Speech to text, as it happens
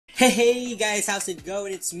Hey guys, how's it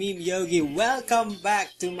going? It's me, Myogi. Welcome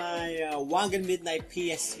back to my Wangan Midnight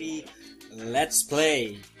PS3 Let's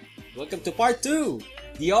Play. Welcome to part 2.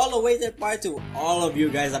 The all-awaited part 2. All of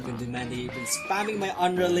you guys have been demanding, you've been spamming my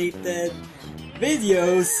unrelated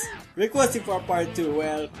videos, requesting for part 2.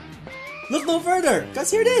 Well, look no further,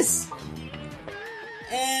 cause here it is.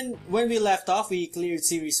 And when we left off, we cleared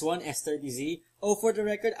Series 1, S30Z. Oh, for the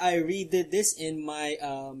record, I redid this in my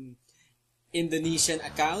Indonesian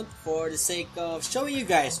account for the sake of showing you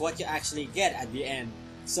guys what you actually get at the end.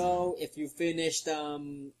 So if you finished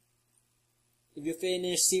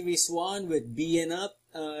Series 1 with B and up,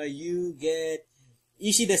 you get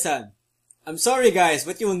Ishida-san. I'm sorry guys,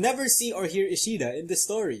 but you'll never see or hear Ishida in the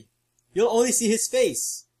story. You'll only see his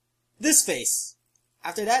face. This face.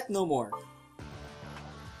 After that, no more.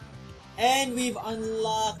 And we've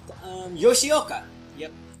unlocked Yoshioka.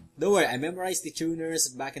 Yep. Don't worry, I memorized the tuners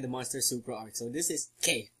back in the Monster Super arc. So this is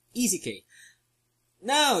K. Easy K.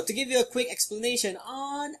 Now, to give you a quick explanation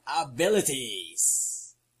on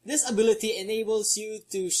abilities. This ability enables you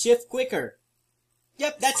to shift quicker.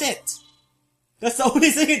 Yep, that's it. That's the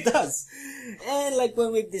only thing it does. And like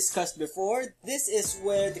when we've discussed before, this is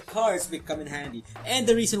where the cards become in handy. And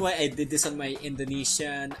the reason why I did this on my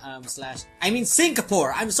Indonesian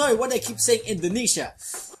Singapore. I'm sorry, what I keep saying Indonesia.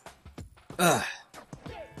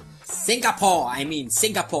 Singapore,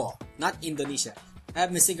 not Indonesia. I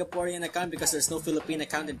have my Singaporean account because there's no Philippine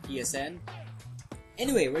account in PSN.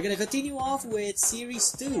 Anyway, we're gonna continue off with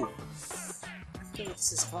Series 2. I forget what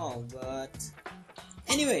this is called, but...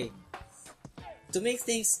 Anyway, to make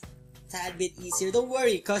things a tad bit easier, don't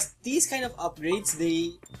worry, because these kind of upgrades,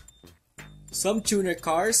 some tuner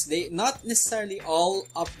cars, not necessarily all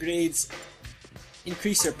upgrades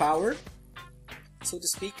increase your power, so to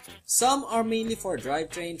speak. Some are mainly for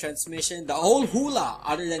drivetrain, transmission, the whole hula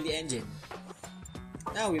other than the engine.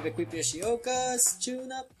 Now we've equipped Yoshioka's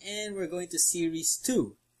tune-up and we're going to Series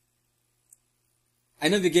 2. I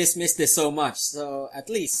know you guys missed this so much, so at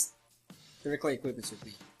least the required equipment should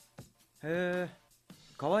be. へえ、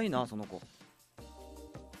かわいいなその子。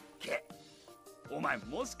け、お前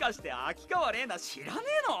もしかして秋川玲奈知らね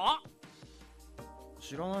えの？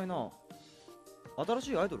知らないな。新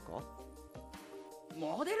しいアイドルか？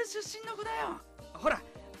モデル出身の子だよ。ほら、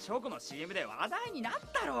チョコの CM で話題になっ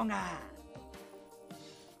たろうが。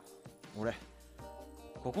俺、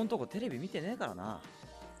ここんとこテレビ見てねえからな。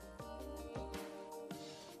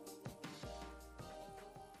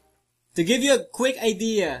To give you a quick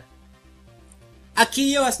idea,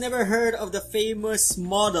 Akio has never heard of the famous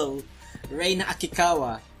model Reina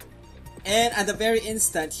Akikawa, and at the very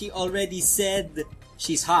instant he already said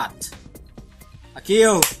she's hot.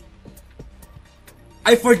 Akio,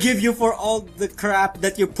 I forgive you for all the crap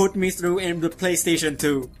that you put me through in the PlayStation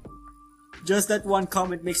 2. Just that one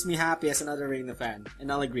comment makes me happy as another Reina fan,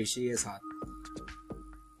 and I'll agree, she is hot.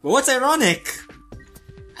 But what's ironic?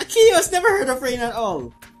 Akio has never heard of Reina at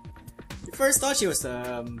all. He first thought she was,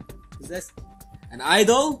 an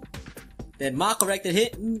idol? Then Ma corrected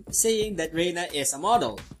him, saying that Reina is a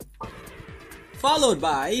model. Followed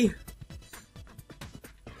by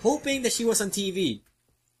hoping that she was on TV.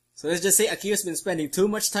 So let's just say Akio's been spending too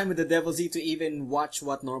much time with the Devil Z to even watch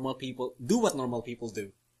what normal people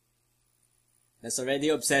do. That's already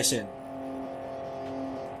obsession.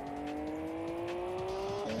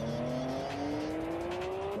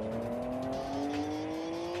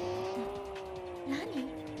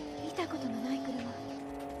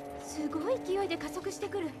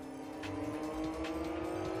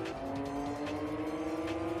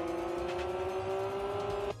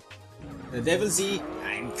 The Devil Z,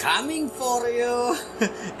 I'm coming for you!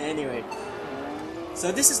 Anyway, so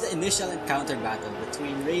this is the initial encounter battle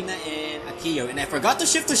between Reina and Akio, and I forgot to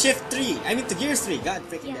shift to Gears 3, god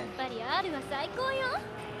freaking damn.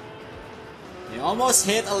 They almost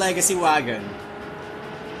hit a legacy wagon.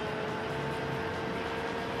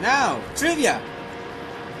 Now, trivia!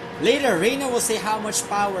 Later, Reina will say how much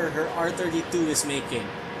power her R32 is making.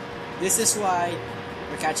 This is why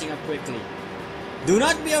we're catching up quickly. Do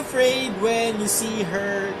not be afraid when you see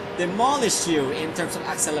her demolish you in terms of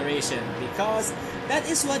acceleration, because that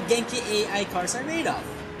is what Genki AI cars are made of.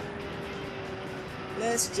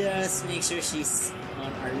 Let's just make sure she's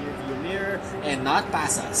on our rearview mirror and not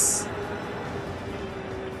pass us.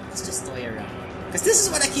 Let's just toy around. Because this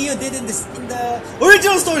is what Akio did in the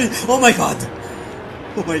original story! Oh my god!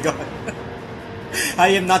 Oh my god. I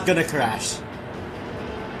am not gonna crash.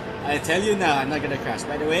 I tell you now, I'm not gonna crash.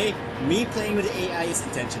 By the way, me playing with the AI is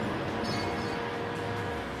intentional.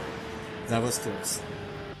 That was close.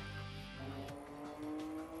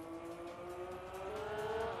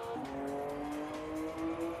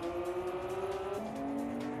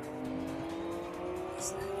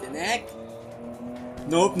 neck.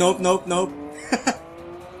 Nope, nope, nope, nope.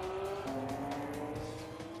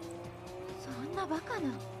 そんなバカな。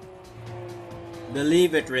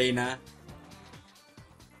 Believe it, Reina.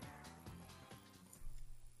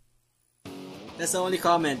 That's the only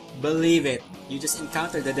comment. Believe it. You just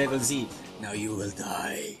encountered the Devil Z. Now you will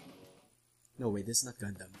die. No, wait, this is not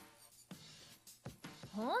Gundam.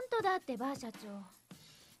 本当だってバー社長。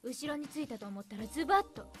後ろについたと思ったらズバッ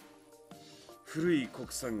と。古い国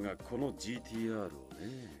産がこの GTR をね。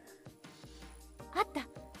あった。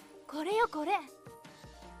これよこれ。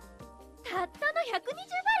たったの120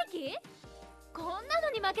馬力？こんなの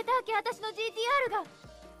に負けたわけ私の GTR が。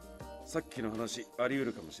さっきの話あり得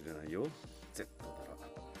るかもしれないよ。Z なら。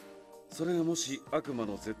それがもし悪魔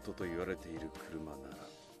の Z と言われている車なら。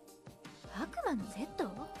悪魔の Z？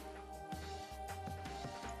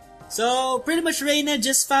 So, pretty much Reina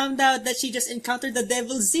just found out that she just encountered the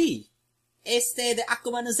Devil Z. De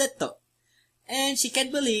Akuma no Zetto. And she can't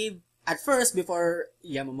believe, at first, before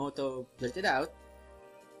Yamamoto blurted out,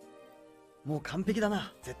 もう完璧だ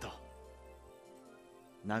な Z。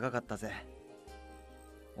 長かったぜ。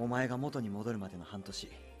お前が元に戻るまでの半年。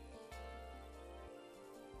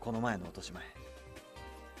この前の落とし前、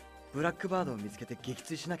ブラックバードを見つけて撃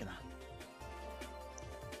墜しなきゃな。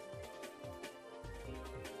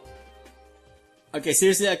Okay,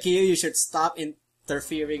 seriously, Akio, you should stop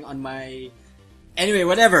interfering on my... Anyway,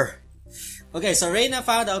 whatever. Okay, so Reina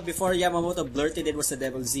found out before Yamamoto blurted it was the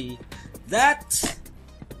Devil Z that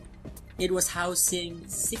it was housing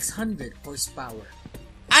 600 horsepower.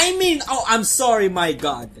 I mean, oh, I'm sorry, my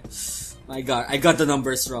god. My god, I got the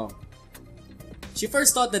numbers wrong. She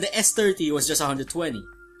first thought that the S30 was just 120,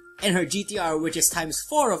 and her GTR, which is times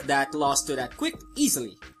 4 of that, lost to that quick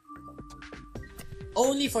easily.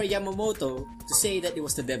 Only for Yamamoto to say that it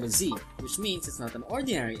was the Devil Z, which means it's not an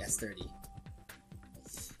ordinary S30.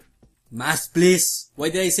 Math, please! Why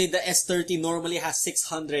did I say the S30 normally has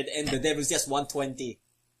 600 and the Devil Z has 120?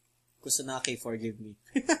 Kusanaki, forgive me.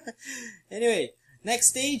 Anyway, next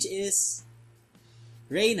stage is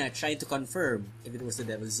Reina trying to confirm if it was the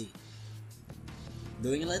Devil Z.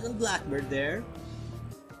 Doing a little Blackbird there.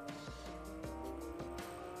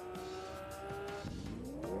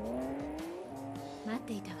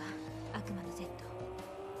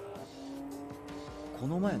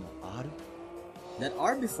 That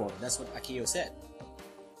R before, that's what Akio said.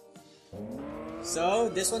 So,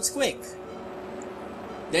 this one's quick.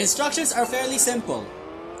 The instructions are fairly simple.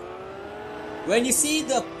 When you see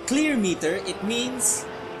the clear meter, it means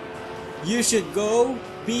you should go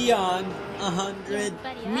beyond 100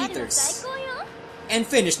 meters and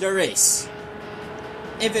finish the race.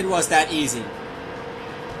 If it was that easy.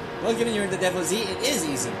 Well, given you're in the Devil Z, it is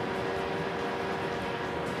easy.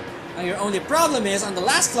 Now your only problem is, on the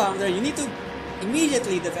last kilometer, you need to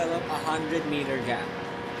immediately develop a 100-meter gap.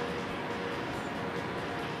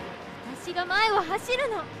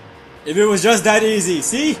 If it was just that easy,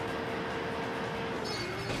 see?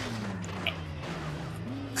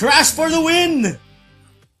 Crash for the win!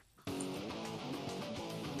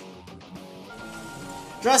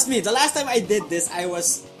 Trust me, the last time I did this,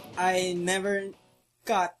 I never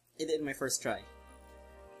got it in my first try.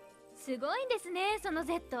 すごいんですね、その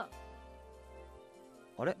Z。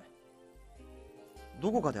あれ？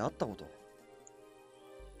どこかで会ったこと？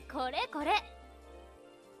これこれ。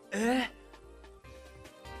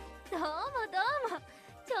どうもどうも。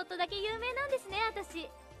ちょっとだけ有名なんですね、私。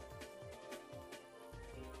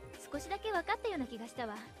少しだけ分かったような気がした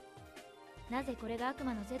わ。なぜこれが悪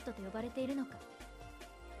魔の Z と呼ばれているのか。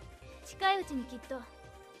近いうちにきっと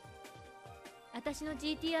私の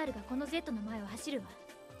GTR がこの Z の前を走るわ。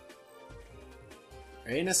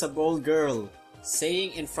Reina's a bold girl,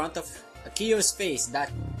 saying in front of Akio's face that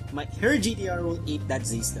her GTR will eat that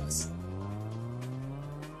Z's does.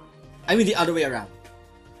 I mean the other way around.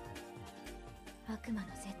 悪魔の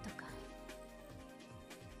Z か。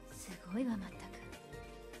すごいわ、まった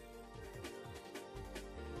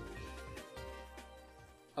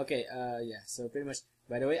く。Okay, yeah, so pretty much,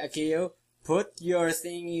 by the way, Akio, put your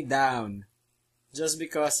thingy down. Just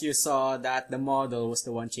because you saw that the model was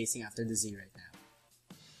the one chasing after the Z right now.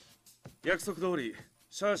 約束通り、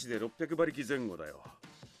シャーシで600馬力前後だよ。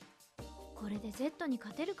これで Z に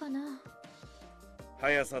勝てるかな。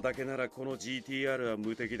速さだけならこの GTR は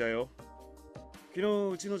無敵だよ。昨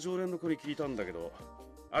日うちの常連の子に聞いたんだけど、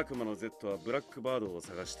悪魔の Z はブラックバードを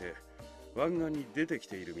探して湾岸に出てき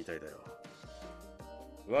ているみたいだよ。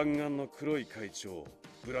湾岸の黒い会長、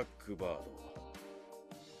ブラックバード。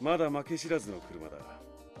まだ負け知らずの車だ。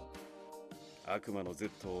悪魔の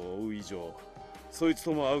Z を追う以上、そいつ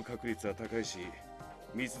とも会う確率は高いし、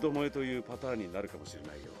三つどもえというパターンになるかもしれな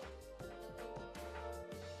いよ。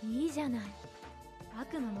いいじゃない。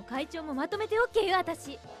悪魔も会長もまとめて OK よ、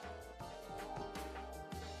私。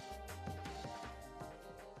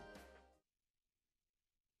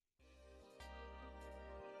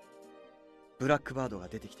ブラックバードが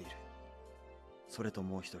出てきている。それと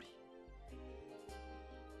もう一人、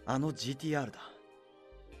あの GTR だ。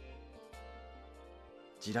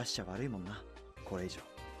じらしちゃ悪いもんな、これ以上。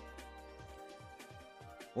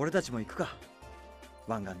俺たちも行くか、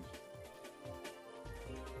湾岸に。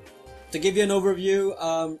To give you an overview,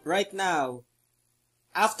 right now,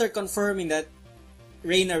 after confirming that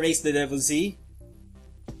Reina raced the Devil Z,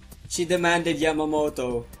 she demanded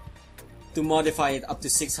Yamamoto to modify it up to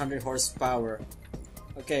 600 horsepower.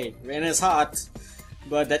 Okay, Reina's hot,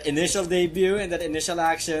 but that initial debut and that initial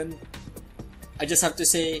action, I just have to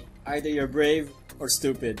say, either you're brave or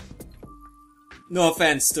stupid. No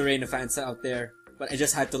offense to Reina fans out there, but I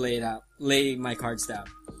just had to lay my cards down.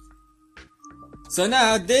 So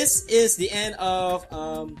now, this is the end of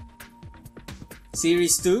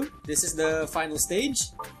Series 2. This is the final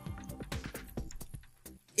stage.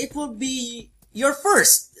 It will be your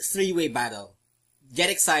first three-way battle. Get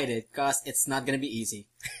excited, cause it's not gonna be easy.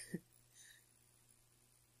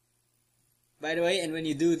 By the way, and when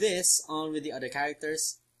you do this on with the other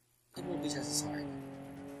characters, it will be just as hard.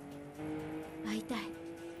 会いたい。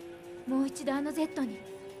もう一度あの Z に。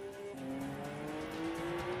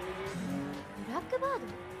ブラックバード？こ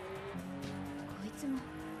いつもあ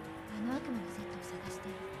の悪魔の Z を探して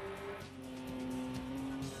る。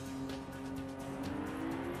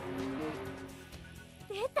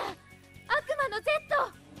出た！悪魔の Z！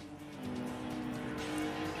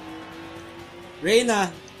 Reina,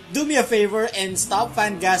 do me a favor and stop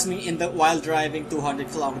fangasming in the while driving 200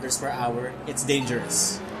 kilometers per hour. It's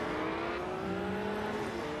dangerous.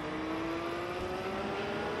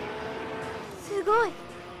 すごい！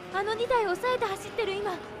あの2台を抑えて走ってる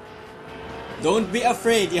今。Don't be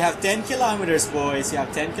afraid, you have 10 kilometers, boys. You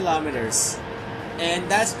have 10 kilometers. And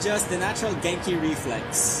that's just the natural Genki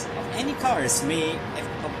reflex of any cars made,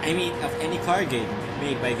 of any car game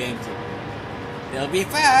made by Genki. They'll be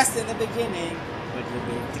fast in the beginning, but you'll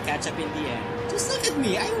be able to catch up in the end. Just look at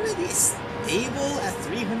me, I'm already stable at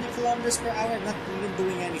 300 kilometers per hour, not even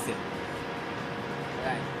doing anything.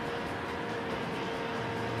 Right.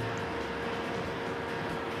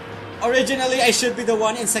 Originally, I should be the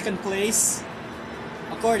one in second place,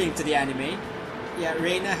 according to the anime. Yeah,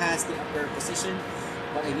 Reina has the upper position,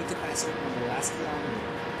 but I need to pass her on the last kilometer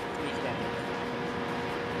to make it epic.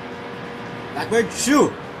 Blackbird, shoo!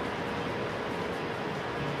 い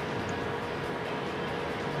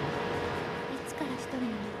つから一人に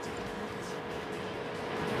なっちゃった私。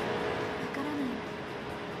わからないの。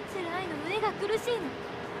辛いの、胸が苦しいの。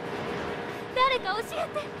誰か教え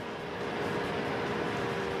て。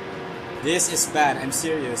This is bad, I'm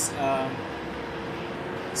serious.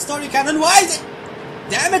 Story canon, why?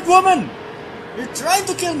 Damn it, woman! You're trying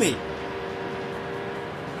to kill me!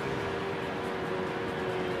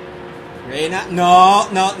 Reina, no,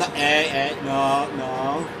 hey, no.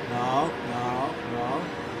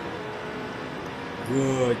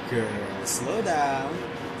 Good girl. Slow down, please.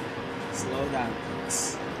 Slow down.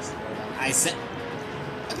 I said...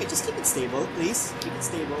 Okay, just keep it stable, please. Keep it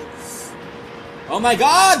stable. Oh my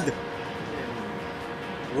god!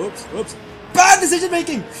 Whoops. Bad decision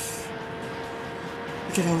making!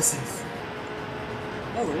 Okay, that was safe.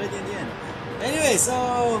 Oh, we're already in the end. Anyway,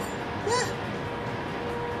 so... Yeah.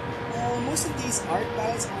 Most of these art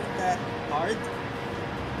battles aren't that hard.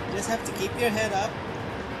 You just have to keep your head up,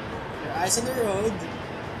 your eyes on the road,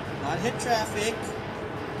 not hit traffic.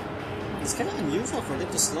 It's kind of unusual for them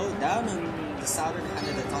to slow down on the southern end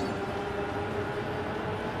of the tunnel.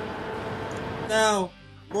 Now,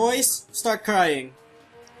 boys, start crying.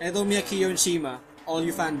 Edomi, Akio, and Shima, all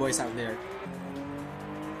you fanboys out there.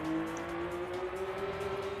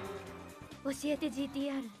 教えて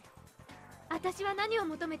GTR。私は何を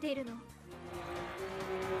求めているの？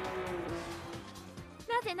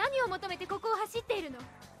なぜ何を求めてここを走っているの？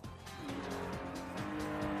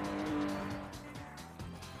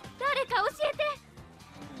誰か教えて。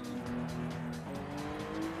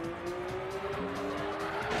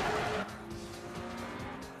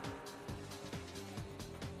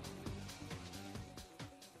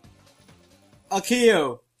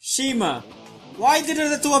Akio, Shima, why didn't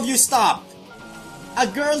the two of you stop? A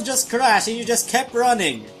girl just crashed and you just kept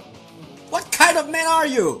running. What kind of men are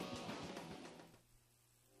you?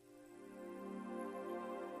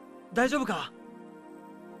 大丈夫か？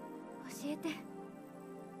教えて。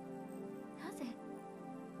なぜ？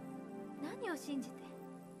何を信じて？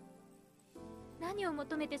何を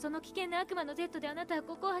求めてその危険な悪魔の Z であなたは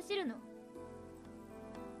ここを走るの？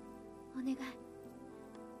お願い教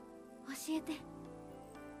えて。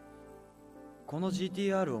この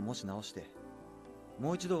GTR をもし直して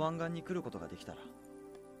もう一度湾岸に来ることができたら、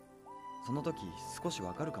その時少し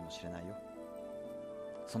わかるかもしれないよ、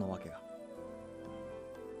そのわけが。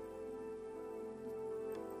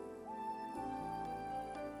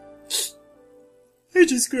I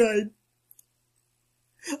just cried.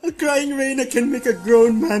 A crying Reina can make a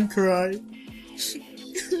grown man cry.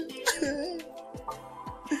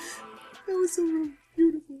 That was so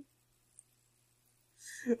beautiful.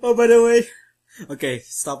 Oh, by the way, okay,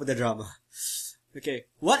 stop with the drama. Okay,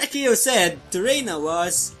 what Akio said to Reina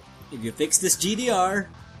was, if you fix this GDR,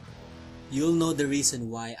 you'll know the reason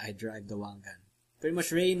why I drive the Wangan. Pretty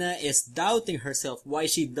much Reina is doubting herself why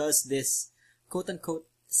she does this quote-unquote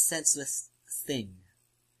senseless thing.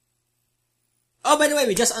 Oh, by the way,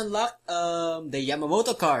 we just unlocked the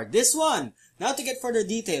Yamamoto card. This one! Now to get further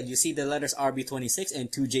detailed, you see the letters RB26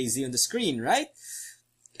 and 2JZ on the screen, right?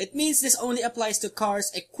 It means this only applies to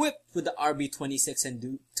cars equipped with the RB26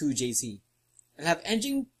 and 2JZ. It'll have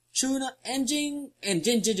engine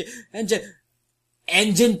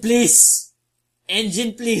please!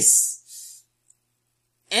 Engine please!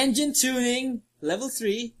 Engine tuning, level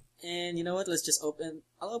 3, and you know what, let's just I'll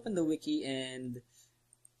open the wiki and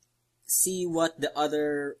see what the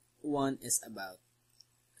other one is about.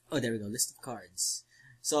 Oh, there we go, list of cards.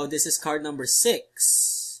 So this is card number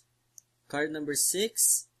 6. Card number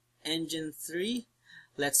 6, engine 3.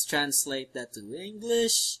 Let's translate that to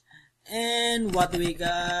English. And what do we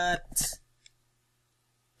got?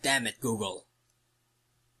 Damn it, Google.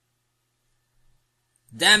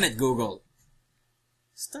 Damn it, Google.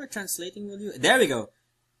 Start translating, will you? There we go.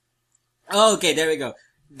 Okay, there we go.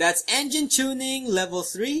 That's engine tuning level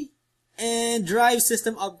 3 and drive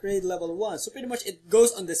system upgrade level 1. So pretty much it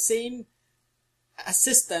goes on the same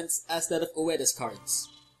assistance as that of Ueda's cards.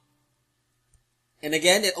 And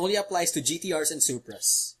again, it only applies to GTRs and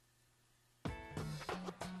Supras.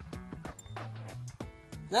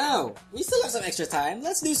 Now, we still have some extra time.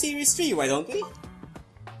 Let's do Series 3, why don't we?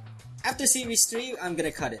 After Series 3, I'm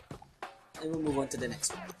gonna cut it. And we'll move on to the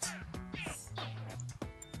next part.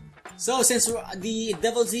 So, since the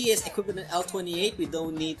Devil Z is equipped with an L28, we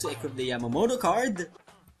don't need to equip the Yamamoto card.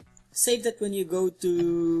 Save that when you go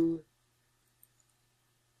to...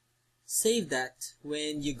 Save that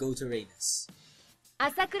when you go to Reina's.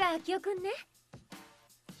 朝倉明夫くんね。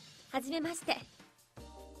はじめまして。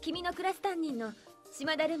君のクラス担任の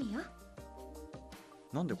島田留美よ。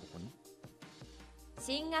なんでここに？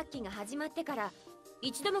新学期が始まってから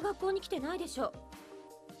一度も学校に来てないでしょ。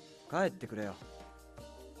帰ってくれよ。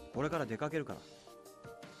これから出かけるから。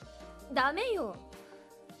ダメよ。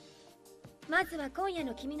まずは今夜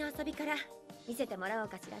の君の遊びから見せてもらおう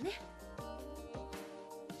かしらね。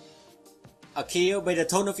Akio, by the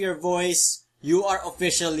tone of your voice, you are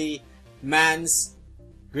officially man's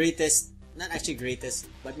greatest, not actually greatest,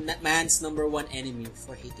 but man's #1 enemy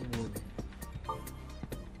for hating women.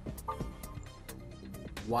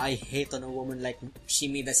 Why hate on a woman like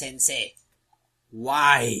Shimida Sensei?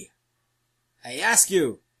 Why? I ask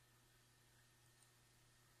you.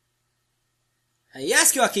 I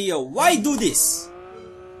ask you, Akio, why do this?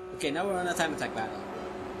 Okay, now we're on a time attack battle.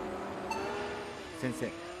 先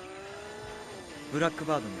生、ブラック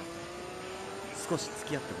バードに会ったら少し付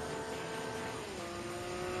き合ってもら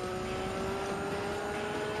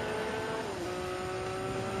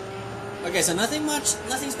う。Okay, so nothing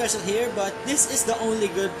special here, but this is the only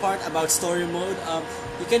good part about story mode.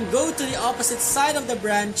 You can go to the opposite side of the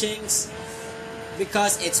branchings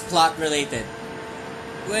because it's plot related.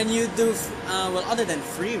 When you do, well, other than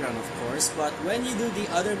free run of course, but when you do the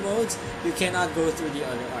other modes, you cannot go through the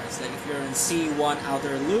other arcs. Like if you're in C1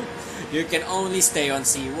 outer loop, you can only stay on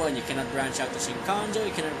C1. You cannot branch out to Shinkanjo,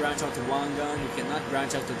 you cannot branch out to Wangan, you cannot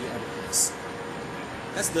branch out to the other arcs.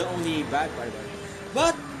 That's the only bad part about it.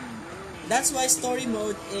 But that's why story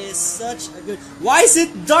mode is such a good... Why is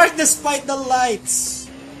it dark despite the lights?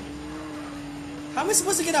 How am I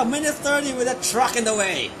supposed to get a minute 30 with a truck in the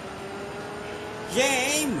way?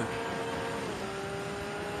 Game!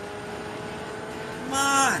 Come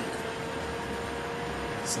on!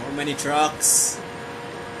 So many trucks.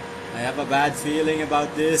 I have a bad feeling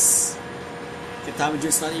about this.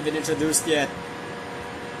 Kitamiju's not even introduced yet.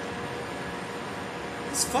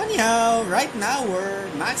 It's funny how right now we're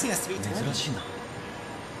maxing at 320. 珍しいな。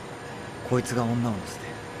こいつが女を乗せて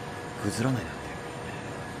ぐずらないなんて。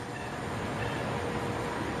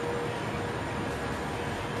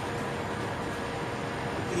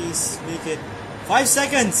Please make it 5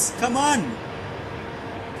 seconds. Come on.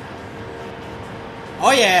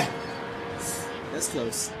 Oh yeah! That's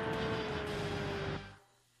close.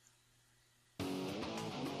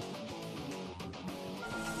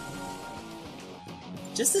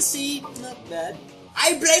 Just to see, not bad.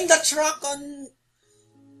 I blame the truck on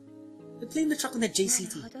the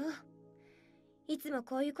JCT. なるほど。いつも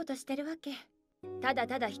こういうことしてるわけ。ただ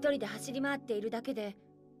ただ一人で走り回っているだけで、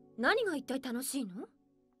何が一体楽しいの？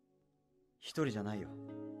一人じゃないよ。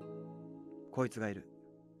こいつがいる。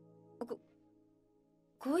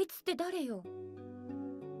こいつって誰よ？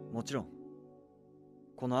もちろん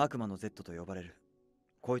この悪魔の Z と呼ばれる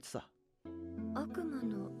こいつさ。悪魔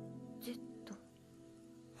の Z。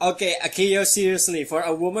 Okay, Akio, seriously, for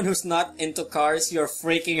a woman who's not into cars, you're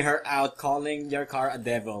freaking her out calling your car a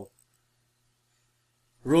devil.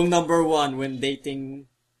 Rule number 1 when dating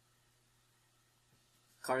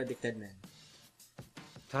car addicted men.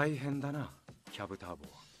 大変だな、キャブターボ。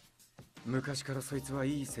昔からそいつは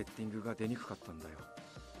いいセッティングが出にくかったんだよ。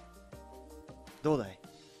どうだい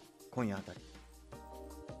今夜あたり。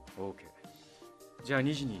 OK。 じゃあ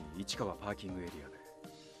2時に市川パーキングエリアで。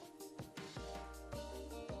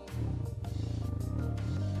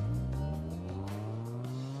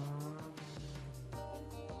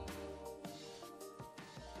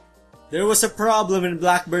There was a problem in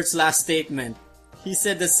Blackbird's last statement. He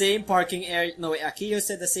said the same parking area. No, Akio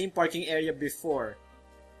said the same parking area before.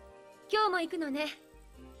 今日も行くのね、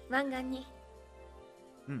湾岸に。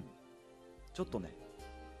うん、ちょっとね。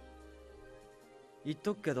言っ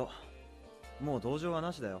とくけど、もう同情は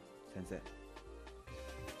なしだよ、先生。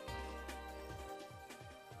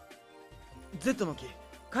Z の木、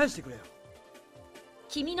返してくれよ。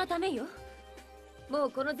君のためよ。も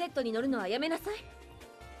うこの Z に乗るのはやめなさい。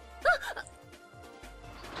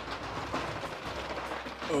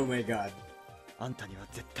Oh my god. あんたには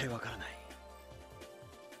絶対わからない。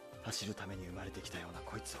走るために生まれてきたような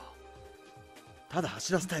こいつをただ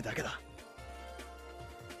走らせたいだけだ。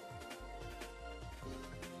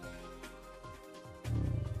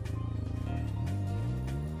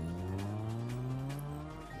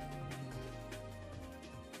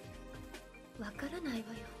わからないわよ。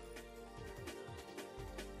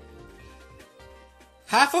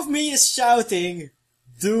 Half of me is shouting,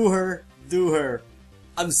 do her, do her.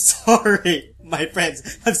 I'm sorry, my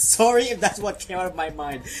friends. I'm sorry if that's what came out of my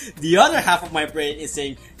mind. The other half of my brain is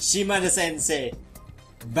saying, Shimada-sensei,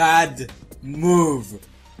 bad move.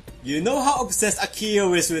 You know how obsessed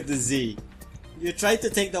Akio is with the Z. You tried to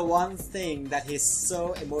take the one thing that he's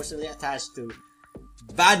so emotionally attached to.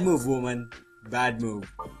 Bad move, woman. Bad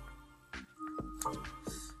move.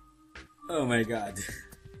 Oh my god.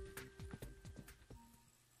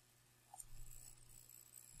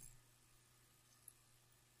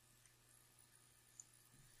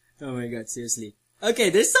 Oh my god, seriously.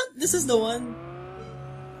 Okay, this is the one.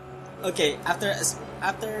 Okay, after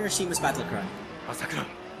Shima's battle cry. 朝倉、こ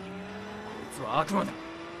いつは悪魔だ。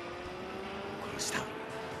殺した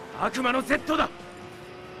悪魔の Z だ。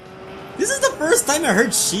 This is the first time I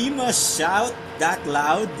heard Shima shout that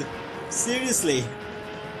loud. Seriously.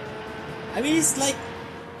 I mean, it's like.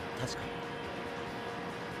 確かに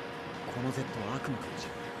この Z は悪魔かもしれ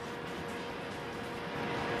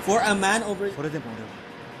ない。 For a man over. それでも俺は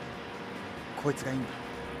こいつがいいんだ。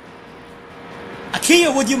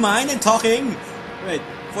 Akio, would you mind in talking? Right.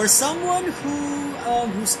 For someone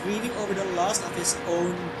who's grieving over the loss of his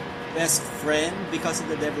own best friend because of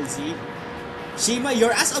the Devil Z, Shima,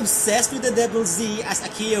 you're as obsessed with the Devil Z as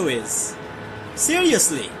Akio is.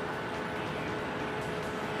 Seriously.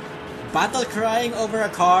 Battle crying over a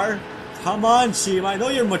car? Come on, Shima, I know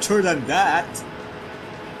you're mature than that.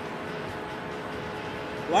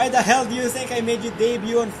 Why the hell do you think I made you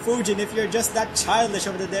debut on Fujin if you're just that childish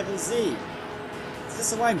over the Devil Z?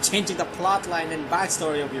 This is why I'm changing the plotline and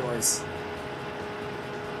backstory of yours.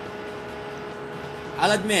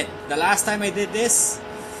 I'll admit, the last time I did this,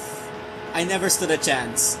 I never stood a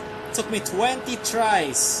chance. It took me 20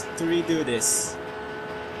 tries to redo this.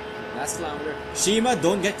 That's longer. Shima,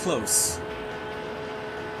 don't get close.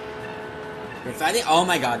 You're fighting? Oh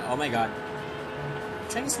my god, oh my god. I'm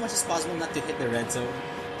trying as much as possible not to hit the red zone.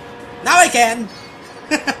 Now I can!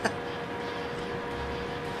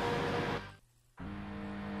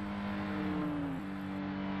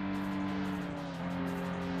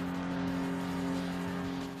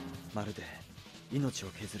 まるで命を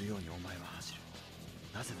削るようにお前は走る。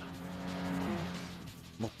なぜだ。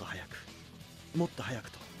もっと速く、もっと速く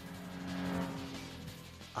と。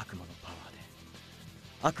悪魔のパワーで、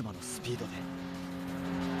悪魔のスピードで。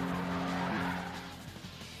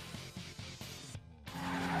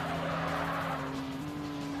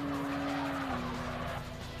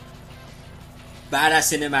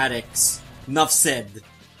Badass cinematics. Enough said.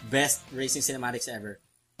 Best racing cinematics ever.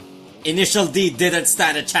 Initial D didn't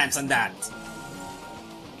stand a chance on that.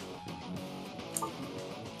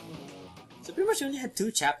 So pretty much we only had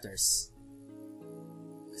 2 chapters.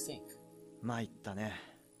 I think. 参ったね。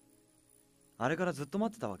あれからずっと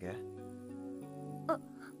待ってたわけ？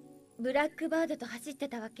ブラックバードと走って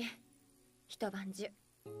たわけ。一晩中。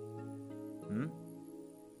ん？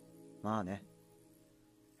まあね。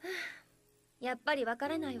やっぱりわか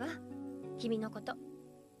らないわ。君のこと。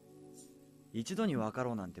一度に分か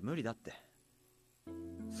ろうなんて無理だって。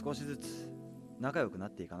少しずつ仲良くな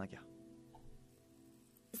っていかなきゃ。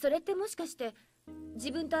それってもしかして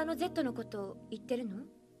自分とあの Z のことを言ってるの？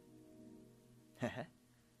へへ。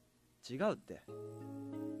違うって。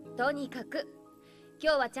とにかく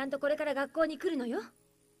今日はちゃんとこれから学校に来るのよ。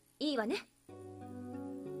いいわね。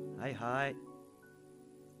はいはい。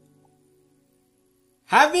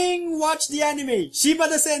Having watched the anime,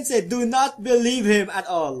 Shibata Sensei do not believe him at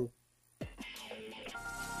all.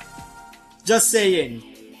 Just saying.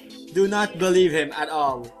 Do not believe him at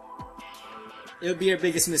all. It'll be your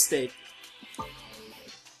biggest mistake.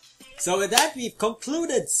 So with that, we've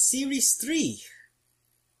concluded Series 3.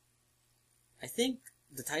 I think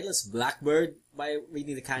the title is Blackbird by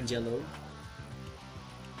reading the kanji alone.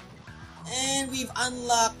 And we've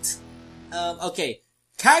unlocked... okay.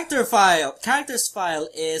 Characters file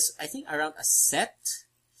is, I think, around a set.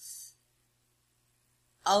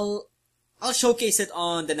 I'll showcase it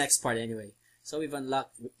on the next part anyway. So we've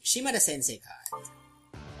unlocked Shimada Sensei card.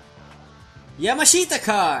 Yamashita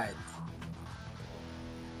card!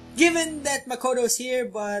 Given that Makoto's here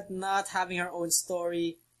but not having her own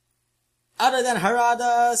story, other than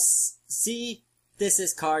Harada's Z,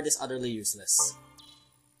 this card is utterly useless.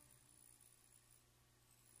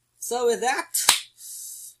 So with that,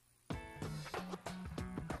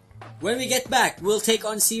 when we get back, we'll take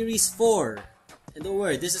on Series 4. And don't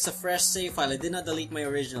worry, this is a fresh save file. I did not delete my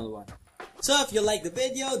original one. So if you like the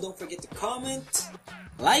video, don't forget to comment,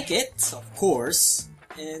 like it, of course,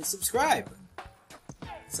 and subscribe.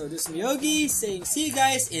 So this is Myogi saying see you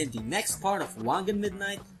guys in the next part of Wangan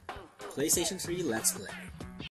Midnight PlayStation 3 Let's Play.